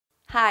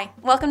Hi,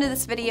 welcome to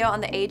this video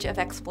on the Age of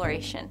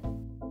Exploration.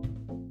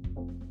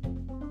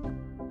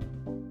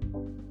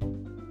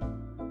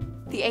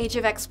 The Age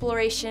of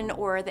Exploration,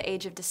 or the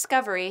Age of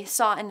Discovery,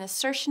 saw an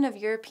assertion of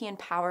European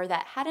power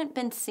that hadn't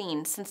been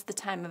seen since the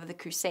time of the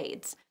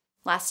Crusades.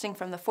 Lasting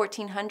from the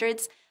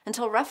 1400s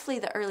until roughly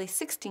the early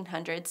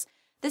 1600s,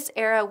 this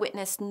era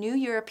witnessed new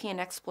European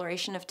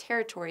exploration of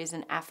territories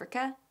in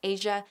Africa,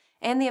 Asia,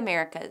 and the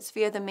Americas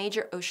via the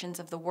major oceans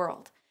of the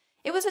world.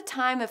 It was a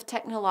time of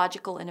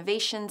technological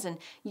innovations and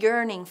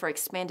yearning for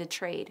expanded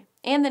trade,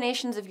 and the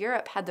nations of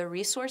Europe had the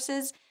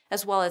resources,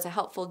 as well as a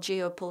helpful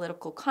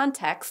geopolitical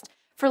context,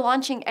 for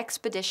launching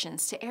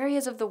expeditions to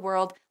areas of the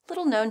world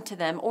little known to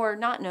them or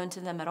not known to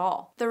them at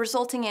all. The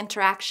resulting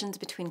interactions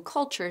between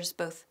cultures,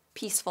 both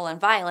peaceful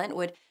and violent,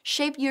 would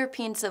shape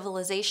European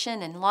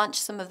civilization and launch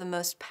some of the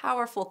most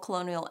powerful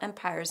colonial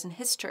empires in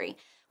history,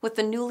 with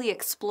the newly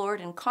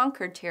explored and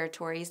conquered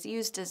territories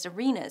used as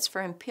arenas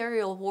for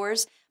imperial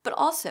wars, but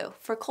also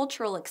for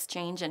cultural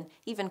exchange and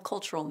even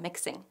cultural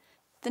mixing.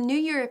 The new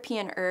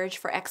European urge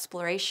for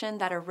exploration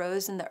that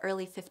arose in the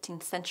early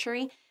 15th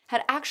century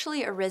had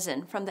actually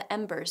arisen from the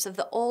embers of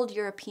the old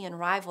European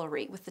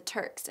rivalry with the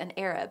Turks and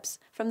Arabs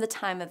from the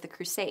time of the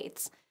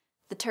Crusades.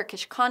 The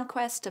Turkish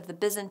conquest of the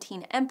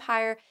Byzantine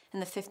Empire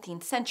in the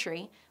 15th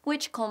century,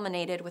 which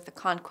culminated with the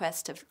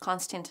conquest of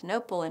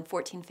Constantinople in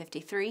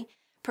 1453,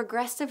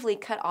 progressively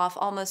cut off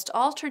almost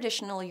all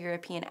traditional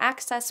European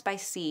access by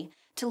sea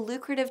to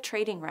lucrative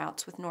trading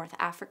routes with North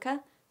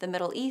Africa, the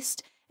Middle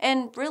East,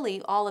 and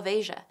really all of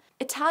Asia.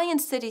 Italian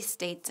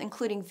city-states,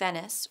 including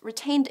Venice,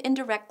 retained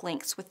indirect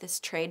links with this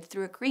trade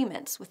through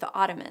agreements with the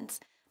Ottomans,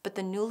 but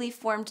the newly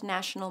formed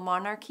national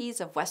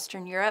monarchies of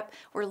Western Europe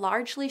were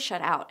largely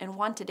shut out and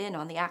wanted in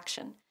on the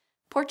action.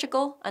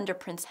 Portugal, under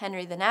Prince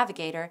Henry the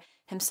Navigator,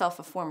 himself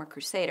a former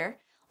crusader,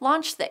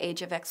 launched the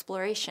Age of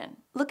Exploration.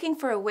 Looking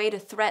for a way to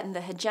threaten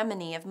the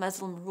hegemony of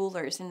Muslim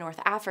rulers in North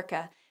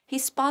Africa, he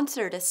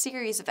sponsored a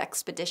series of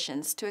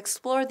expeditions to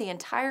explore the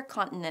entire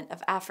continent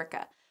of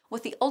Africa,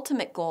 with the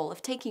ultimate goal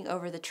of taking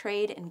over the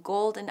trade in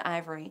gold and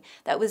ivory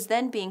that was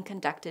then being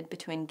conducted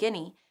between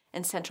Guinea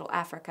in Central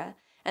Africa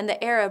and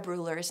the Arab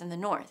rulers in the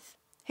north.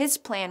 His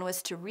plan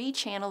was to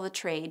rechannel the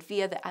trade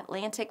via the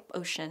Atlantic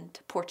Ocean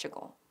to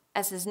Portugal.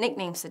 As his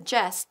nickname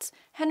suggests,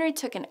 Henry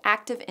took an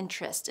active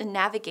interest in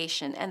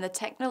navigation and the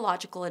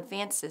technological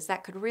advances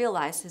that could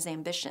realize his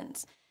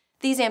ambitions.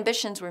 These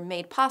ambitions were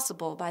made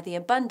possible by the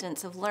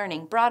abundance of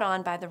learning brought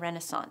on by the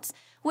Renaissance,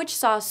 which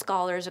saw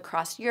scholars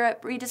across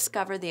Europe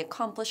rediscover the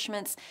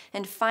accomplishments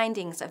and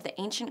findings of the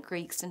ancient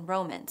Greeks and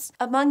Romans.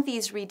 Among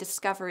these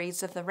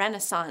rediscoveries of the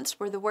Renaissance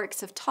were the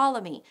works of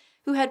Ptolemy,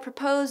 who had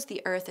proposed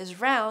the earth as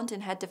round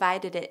and had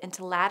divided it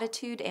into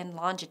latitude and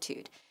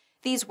longitude.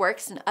 These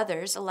works and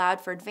others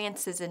allowed for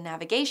advances in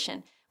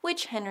navigation,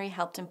 which Henry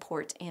helped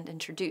import and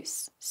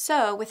introduce.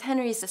 So, with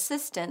Henry's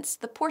assistance,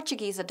 the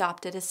Portuguese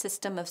adopted a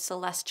system of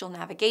celestial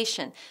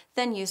navigation,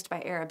 then used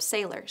by Arab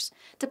sailors,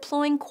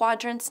 deploying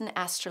quadrants and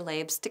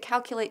astrolabes to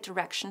calculate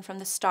direction from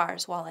the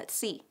stars while at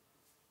sea.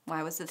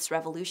 Why was this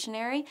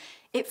revolutionary?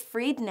 It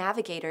freed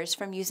navigators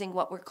from using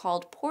what were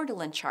called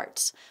portolan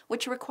charts,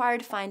 which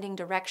required finding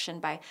direction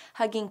by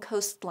hugging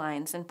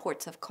coastlines and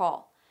ports of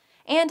call.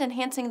 And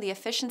enhancing the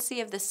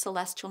efficiency of this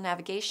celestial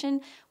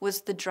navigation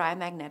was the dry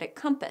magnetic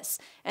compass,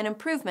 an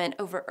improvement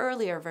over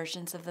earlier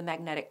versions of the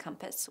magnetic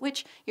compass,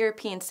 which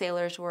European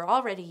sailors were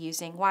already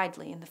using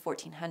widely in the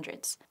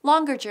 1400s.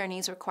 Longer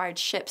journeys required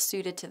ships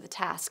suited to the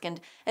task, and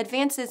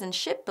advances in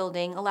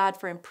shipbuilding allowed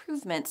for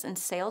improvements in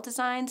sail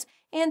designs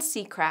and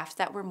seacraft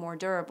that were more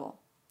durable.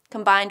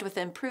 Combined with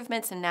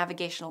improvements in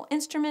navigational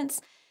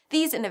instruments,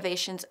 these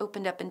innovations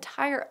opened up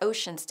entire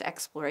oceans to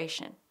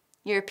exploration.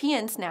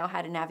 Europeans now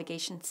had a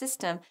navigation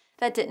system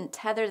that didn't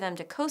tether them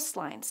to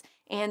coastlines,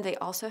 and they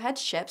also had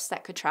ships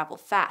that could travel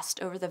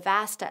fast over the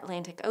vast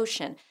Atlantic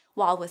Ocean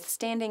while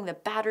withstanding the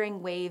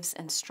battering waves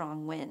and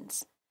strong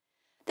winds.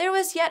 There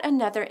was yet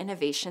another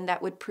innovation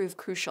that would prove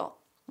crucial,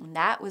 and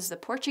that was the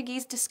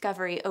Portuguese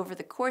discovery over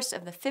the course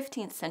of the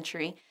 15th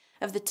century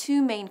of the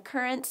two main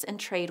currents and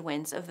trade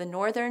winds of the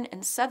northern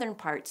and southern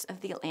parts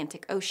of the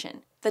Atlantic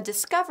Ocean. The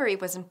discovery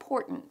was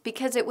important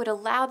because it would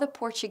allow the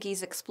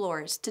Portuguese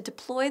explorers to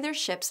deploy their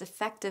ships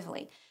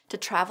effectively to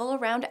travel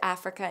around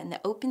Africa in the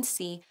open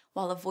sea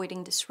while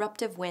avoiding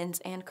disruptive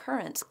winds and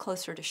currents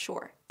closer to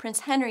shore.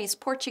 Prince Henry's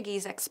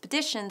Portuguese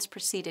expeditions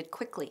proceeded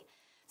quickly.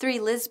 3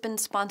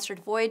 Lisbon-sponsored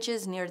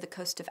voyages near the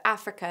coast of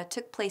Africa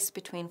took place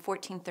between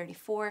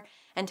 1434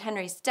 and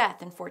Henry's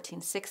death in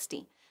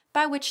 1460.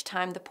 By which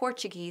time the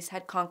Portuguese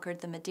had conquered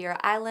the Madeira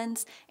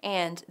Islands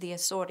and the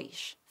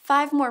Açores.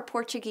 5 more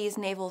Portuguese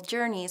naval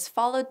journeys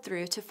followed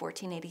through to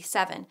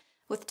 1487,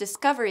 with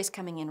discoveries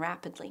coming in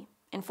rapidly.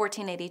 In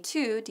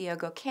 1482,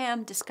 Diogo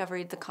Cam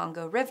discovered the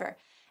Congo River,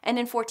 and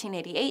in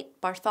 1488,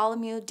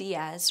 Bartholomew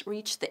Diaz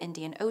reached the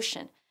Indian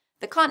Ocean.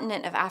 The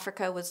continent of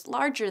Africa was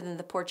larger than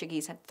the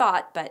Portuguese had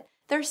thought, but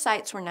their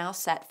sights were now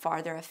set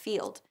farther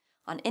afield,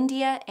 on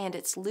India and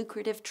its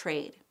lucrative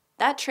trade.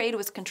 That trade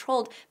was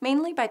controlled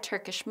mainly by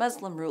Turkish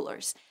Muslim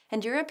rulers,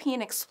 and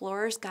European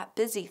explorers got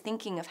busy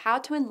thinking of how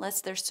to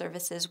enlist their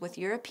services with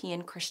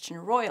European Christian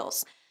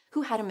royals,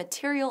 who had a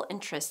material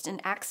interest in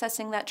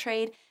accessing that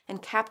trade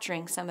and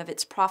capturing some of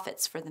its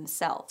profits for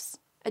themselves.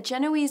 A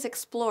Genoese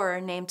explorer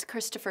named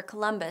Christopher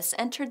Columbus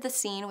entered the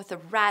scene with a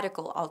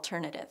radical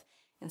alternative.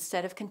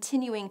 Instead of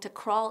continuing to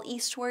crawl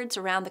eastwards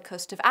around the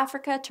coast of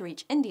Africa to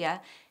reach India,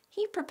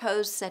 he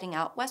proposed setting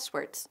out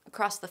westwards,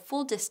 across the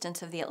full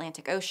distance of the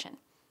Atlantic Ocean.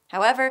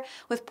 However,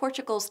 with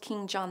Portugal's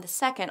King John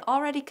II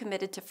already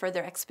committed to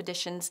further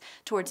expeditions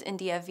towards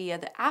India via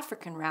the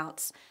African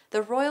routes,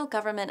 the royal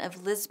government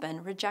of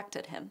Lisbon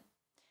rejected him.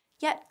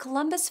 Yet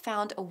Columbus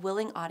found a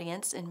willing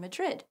audience in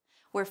Madrid,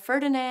 where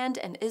Ferdinand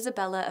and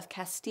Isabella of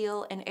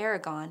Castile and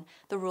Aragon,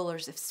 the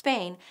rulers of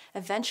Spain,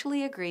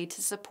 eventually agreed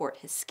to support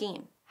his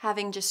scheme.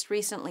 Having just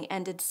recently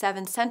ended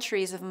 7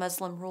 centuries of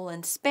Muslim rule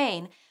in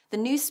Spain, the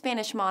new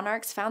Spanish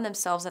monarchs found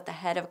themselves at the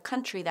head of a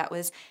country that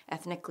was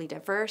ethnically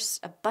diverse,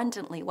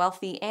 abundantly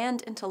wealthy,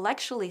 and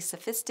intellectually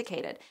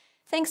sophisticated,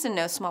 thanks in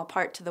no small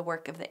part to the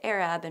work of the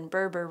Arab and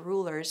Berber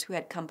rulers who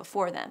had come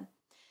before them.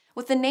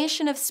 With the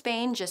nation of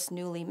Spain just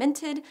newly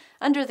minted,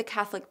 under the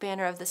Catholic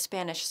banner of the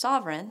Spanish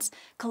sovereigns,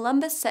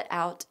 Columbus set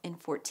out in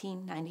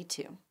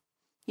 1492.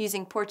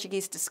 Using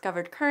Portuguese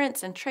discovered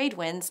currents and trade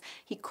winds,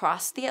 he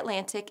crossed the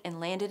Atlantic and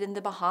landed in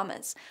the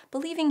Bahamas,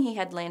 believing he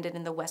had landed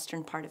in the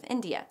western part of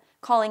India,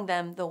 calling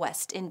them the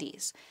West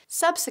Indies.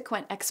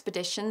 Subsequent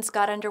expeditions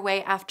got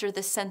underway after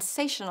this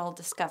sensational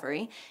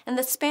discovery, and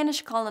the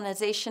Spanish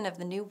colonization of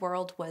the New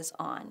World was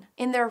on.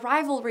 In their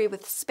rivalry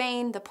with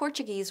Spain, the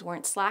Portuguese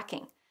weren't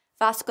slacking.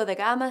 Vasco da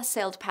Gama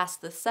sailed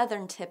past the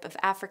southern tip of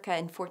Africa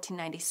in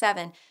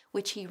 1497,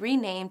 which he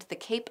renamed the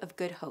Cape of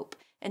Good Hope,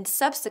 and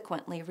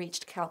subsequently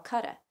reached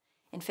Calcutta.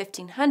 In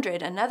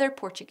 1500, another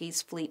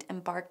Portuguese fleet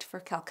embarked for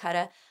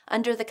Calcutta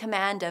under the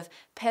command of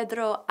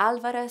Pedro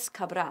Álvares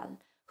Cabral,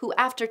 who,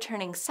 after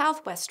turning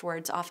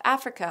southwestwards off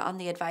Africa on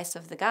the advice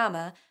of da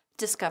Gama,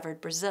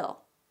 discovered Brazil.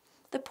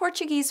 The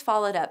Portuguese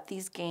followed up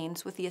these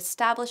gains with the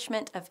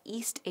establishment of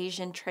East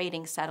Asian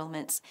trading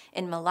settlements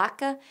in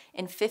Malacca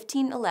in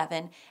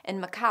 1511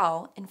 and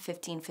Macau in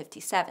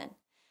 1557.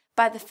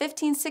 By the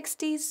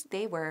 1560s,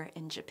 they were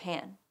in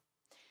Japan.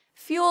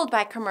 Fueled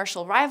by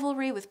commercial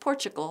rivalry with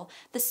Portugal,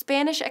 the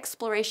Spanish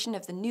exploration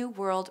of the New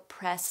World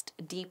pressed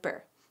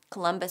deeper.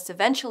 Columbus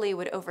eventually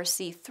would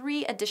oversee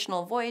 3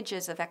 additional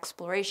voyages of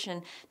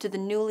exploration to the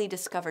newly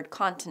discovered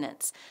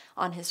continents,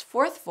 on his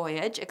 4th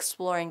voyage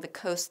exploring the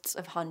coasts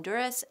of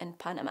Honduras and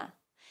Panama.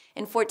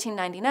 In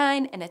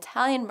 1499, an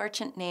Italian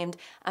merchant named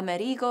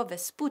Amerigo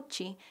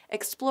Vespucci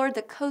explored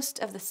the coast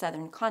of the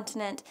southern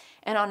continent,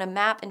 and on a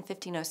map in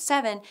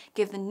 1507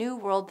 gave the New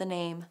World the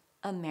name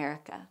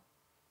America.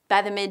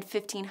 By the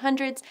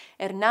mid-1500s,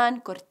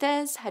 Hernán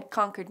Cortés had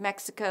conquered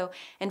Mexico,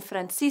 and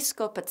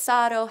Francisco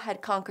Pizarro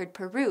had conquered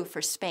Peru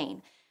for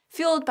Spain.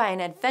 Fueled by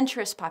an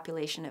adventurous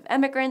population of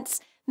emigrants,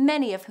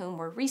 many of whom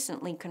were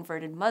recently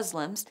converted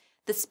Muslims,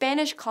 the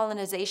Spanish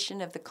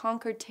colonization of the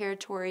conquered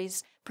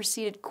territories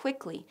proceeded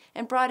quickly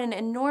and brought in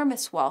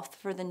enormous wealth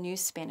for the new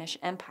Spanish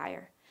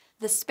Empire.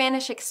 The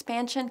Spanish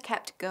expansion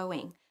kept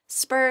going,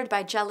 spurred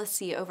by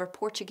jealousy over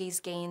Portuguese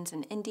gains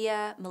in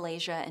India,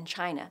 Malaysia, and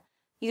China.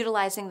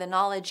 Utilizing the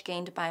knowledge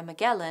gained by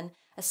Magellan,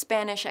 a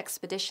Spanish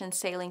expedition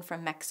sailing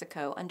from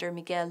Mexico under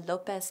Miguel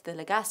López de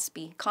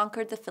Legazpi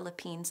conquered the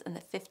Philippines in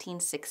the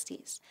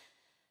 1560s.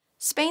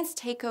 Spain's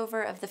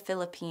takeover of the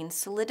Philippines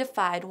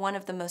solidified one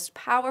of the most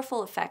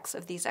powerful effects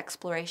of these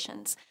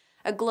explorations,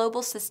 a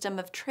global system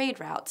of trade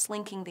routes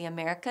linking the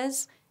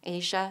Americas,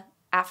 Asia,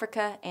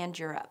 Africa, and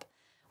Europe.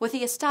 With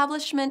the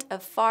establishment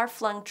of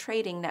far-flung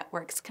trading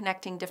networks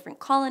connecting different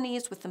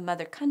colonies with the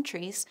mother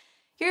countries,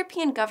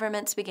 European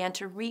governments began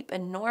to reap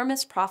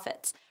enormous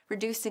profits,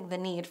 reducing the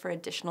need for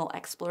additional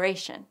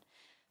exploration.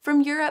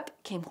 From Europe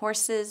came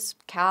horses,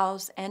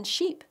 cows, and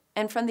sheep,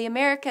 and from the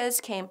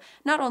Americas came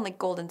not only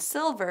gold and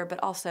silver,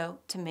 but also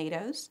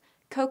tomatoes,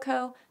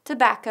 cocoa,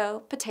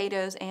 tobacco,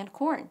 potatoes, and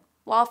corn,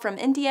 while from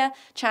India,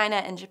 China,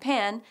 and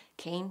Japan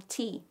came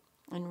tea,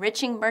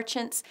 enriching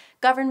merchants,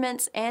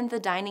 governments, and the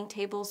dining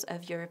tables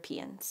of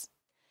Europeans.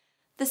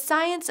 The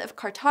science of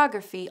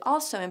cartography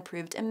also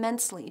improved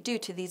immensely due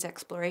to these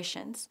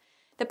explorations.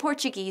 The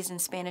Portuguese and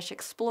Spanish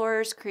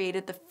explorers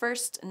created the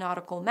first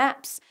nautical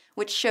maps,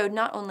 which showed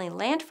not only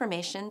land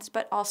formations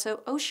but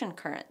also ocean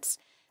currents.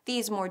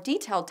 These more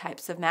detailed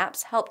types of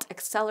maps helped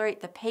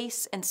accelerate the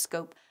pace and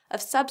scope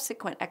of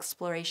subsequent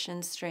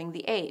explorations during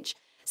the age,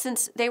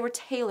 since they were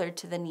tailored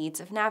to the needs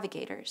of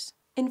navigators.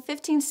 In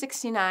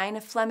 1569,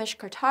 a Flemish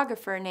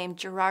cartographer named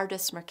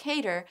Gerardus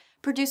Mercator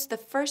produced the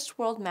first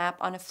world map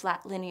on a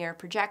flat linear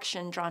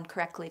projection drawn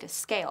correctly to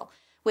scale,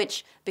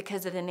 which,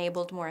 because it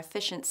enabled more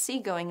efficient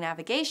seagoing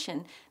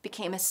navigation,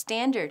 became a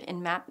standard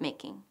in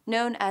map-making,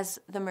 known as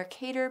the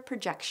Mercator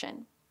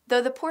projection.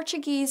 Though the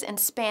Portuguese and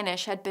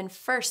Spanish had been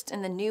first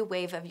in the new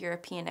wave of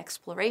European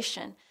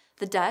exploration,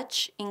 the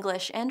Dutch,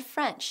 English, and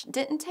French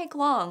didn't take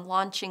long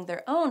launching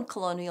their own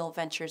colonial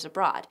ventures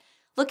abroad,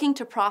 looking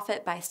to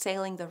profit by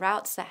sailing the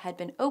routes that had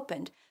been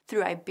opened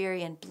through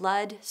Iberian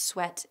blood,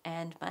 sweat,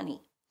 and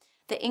money.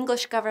 The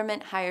English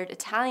government hired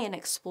Italian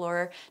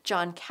explorer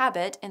John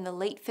Cabot in the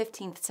late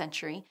 15th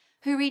century,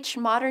 who reached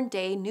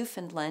modern-day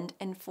Newfoundland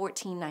in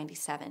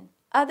 1497.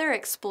 Other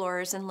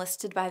explorers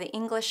enlisted by the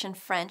English and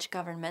French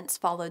governments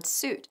followed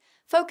suit,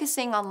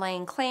 focusing on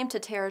laying claim to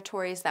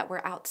territories that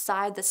were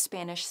outside the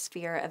Spanish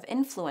sphere of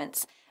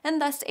influence and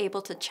thus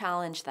able to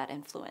challenge that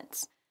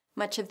influence.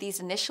 Much of these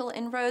initial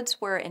inroads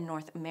were in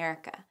North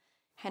America.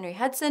 Henry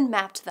Hudson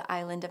mapped the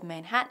island of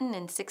Manhattan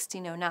in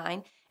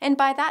 1609, and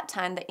by that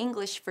time the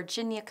English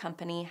Virginia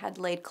Company had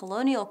laid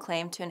colonial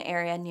claim to an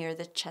area near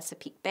the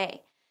Chesapeake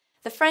Bay.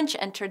 The French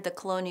entered the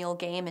colonial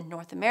game in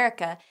North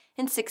America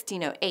in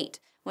 1608,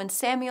 when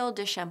Samuel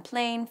de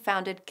Champlain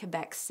founded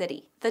Quebec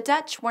City. The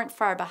Dutch weren't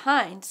far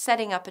behind,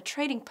 setting up a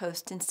trading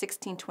post in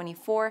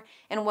 1624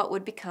 in what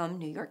would become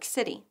New York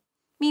City.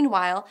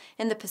 Meanwhile,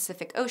 in the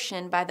Pacific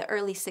Ocean, by the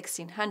early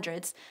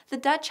 1600s, the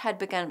Dutch had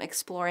begun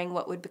exploring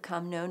what would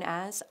become known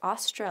as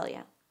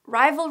Australia.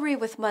 Rivalry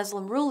with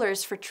Muslim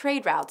rulers for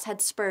trade routes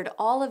had spurred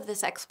all of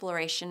this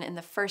exploration in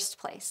the first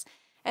place,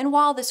 and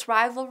while this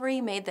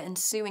rivalry made the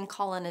ensuing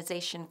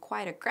colonization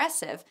quite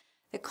aggressive,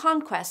 the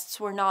conquests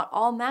were not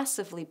all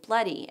massively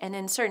bloody, and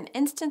in certain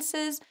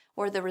instances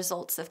were the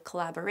results of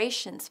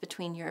collaborations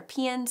between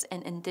Europeans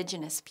and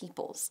indigenous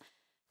peoples.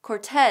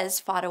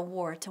 Cortés fought a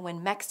war to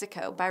win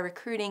Mexico by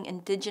recruiting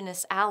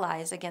indigenous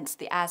allies against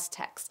the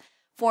Aztecs,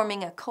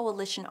 forming a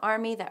coalition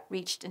army that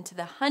reached into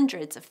the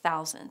hundreds of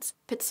thousands.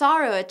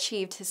 Pizarro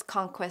achieved his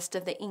conquest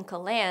of the Inca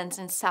lands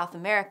in South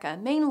America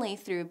mainly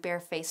through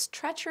barefaced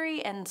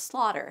treachery and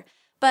slaughter,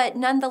 but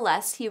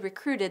nonetheless he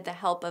recruited the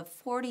help of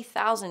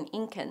 40,000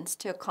 Incans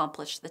to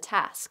accomplish the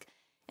task.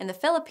 In the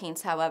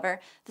Philippines, however,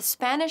 the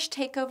Spanish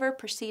takeover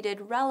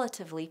proceeded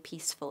relatively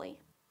peacefully.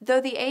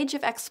 Though the age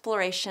of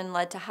exploration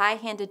led to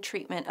high-handed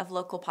treatment of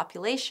local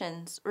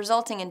populations,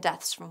 resulting in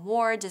deaths from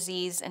war,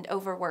 disease, and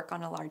overwork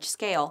on a large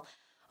scale,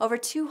 over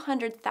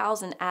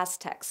 200,000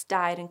 Aztecs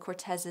died in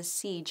Cortés's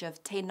siege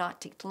of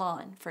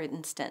Tenochtitlan, for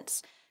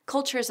instance.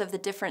 Cultures of the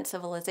different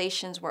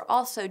civilizations were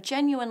also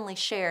genuinely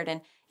shared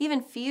and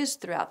even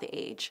fused throughout the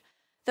age.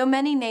 Though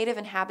many native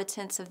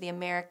inhabitants of the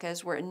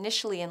Americas were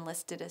initially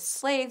enlisted as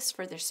slaves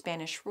for their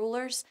Spanish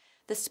rulers,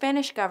 the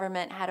Spanish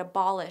government had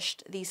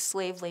abolished these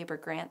slave labor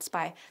grants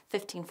by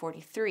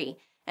 1543,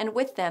 and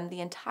with them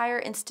the entire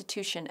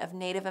institution of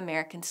Native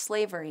American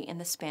slavery in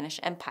the Spanish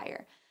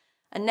Empire.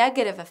 A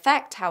negative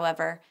effect,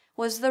 however,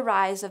 was the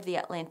rise of the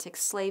Atlantic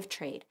slave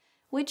trade,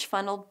 which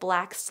funneled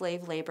black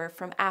slave labor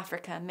from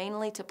Africa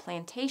mainly to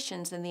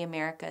plantations in the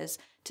Americas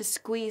to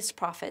squeeze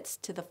profits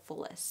to the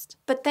fullest.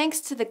 But thanks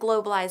to the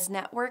globalized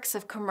networks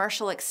of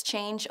commercial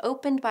exchange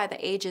opened by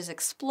the age's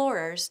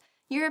explorers,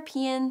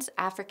 Europeans,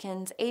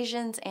 Africans,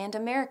 Asians, and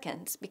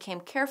Americans became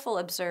careful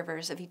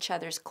observers of each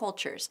other's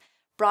cultures,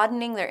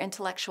 broadening their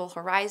intellectual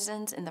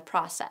horizons in the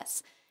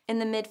process. In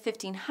the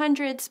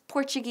mid-1500s,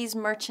 Portuguese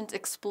merchant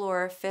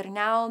explorer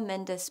Fernão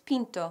Mendes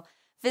Pinto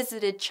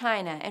visited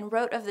China and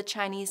wrote of the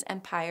Chinese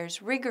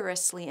Empire's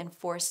rigorously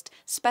enforced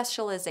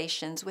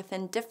specializations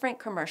within different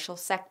commercial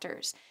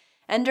sectors.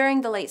 And during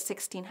the late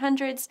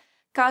 1600s,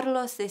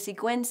 Carlos de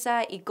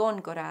Sigüenza y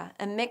Góngora,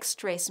 a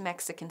mixed-race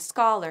Mexican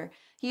scholar,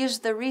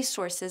 used the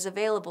resources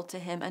available to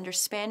him under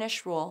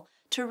Spanish rule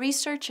to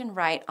research and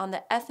write on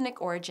the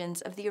ethnic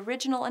origins of the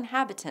original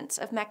inhabitants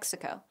of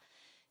Mexico.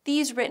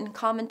 These written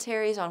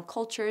commentaries on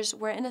cultures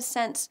were, in a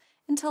sense,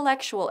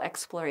 intellectual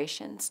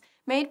explorations,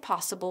 made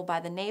possible by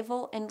the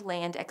naval and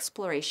land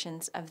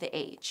explorations of the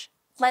age.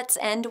 Let's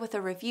end with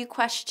a review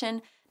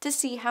question to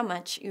see how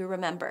much you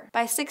remember.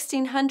 By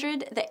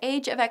 1600, the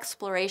age of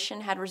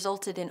exploration had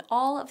resulted in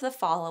all of the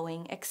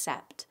following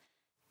except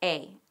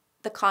A.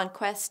 The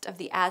conquest of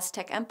the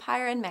Aztec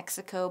Empire in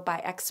Mexico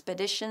by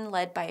expedition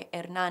led by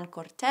Hernán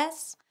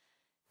Cortés.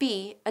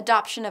 B.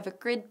 Adoption of a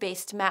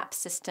grid-based map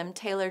system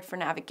tailored for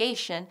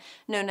navigation,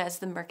 known as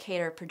the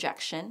Mercator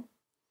projection.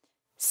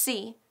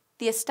 C.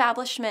 The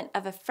establishment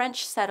of a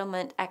French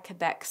settlement at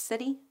Quebec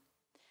City.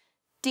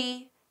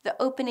 D. The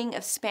opening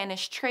of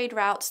Spanish trade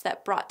routes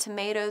that brought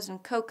tomatoes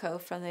and cocoa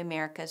from the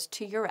Americas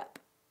to Europe.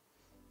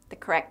 The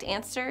correct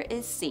answer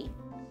is C.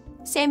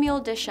 Samuel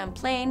de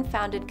Champlain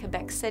founded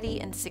Quebec City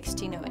in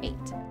 1608.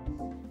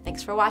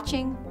 Thanks for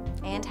watching,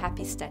 and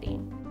happy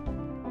studying.